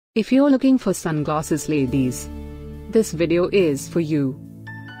If you're looking for sunglasses, ladies, this video is for you.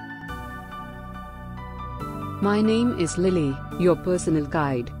 My name is Lily, your personal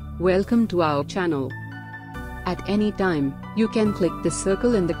guide. Welcome to our channel. At any time, you can click the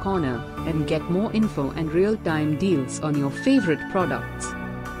circle in the corner and get more info and real-time deals on your favorite products.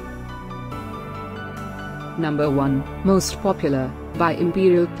 Number 1, Most Popular, by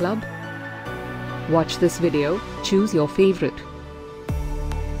Imperial Club. Watch this video, choose your favorite.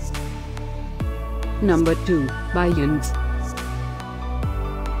 Number 2, by Younky.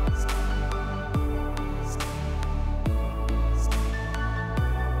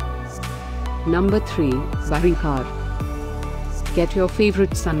 Number 3, by Hrinkar. Get your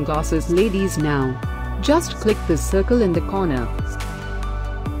favorite sunglasses, ladies, now. Just click the circle in the corner.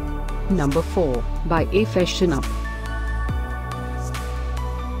 Number 4, by Efashionup.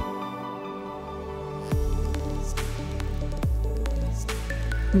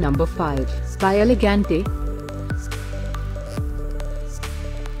 Number 5, by Elegante.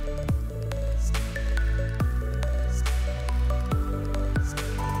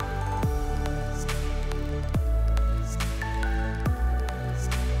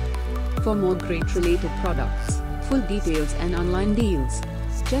 For more great related products, full details and online deals,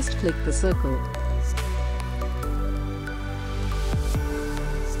 just click the circle.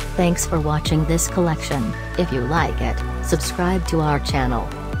 Thanks for watching this collection. If you like it, subscribe to our channel.